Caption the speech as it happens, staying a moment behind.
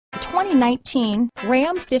2019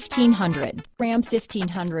 Ram 1500. Ram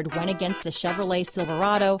 1500 went against the Chevrolet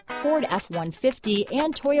Silverado, Ford F-150,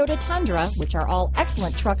 and Toyota Tundra, which are all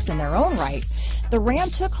excellent trucks in their own right. The Ram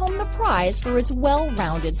took home the prize for its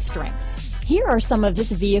well-rounded strengths. Here are some of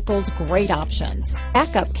this vehicle's great options: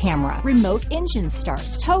 backup camera, remote engine start,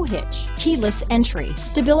 tow hitch, keyless entry,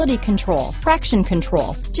 stability control, traction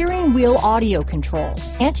control, steering wheel audio controls,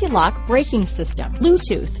 anti-lock braking system,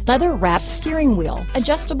 Bluetooth, leather-wrapped steering wheel,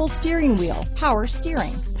 adjustable steering wheel, power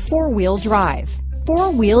steering, four-wheel drive,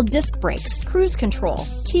 four-wheel disc brakes, cruise control,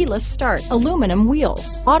 keyless start, aluminum wheels,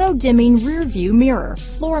 auto-dimming rear view mirror,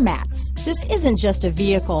 floor mats. This isn't just a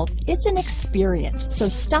vehicle, it's an experience, so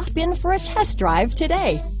stop in for a test drive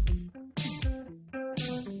today.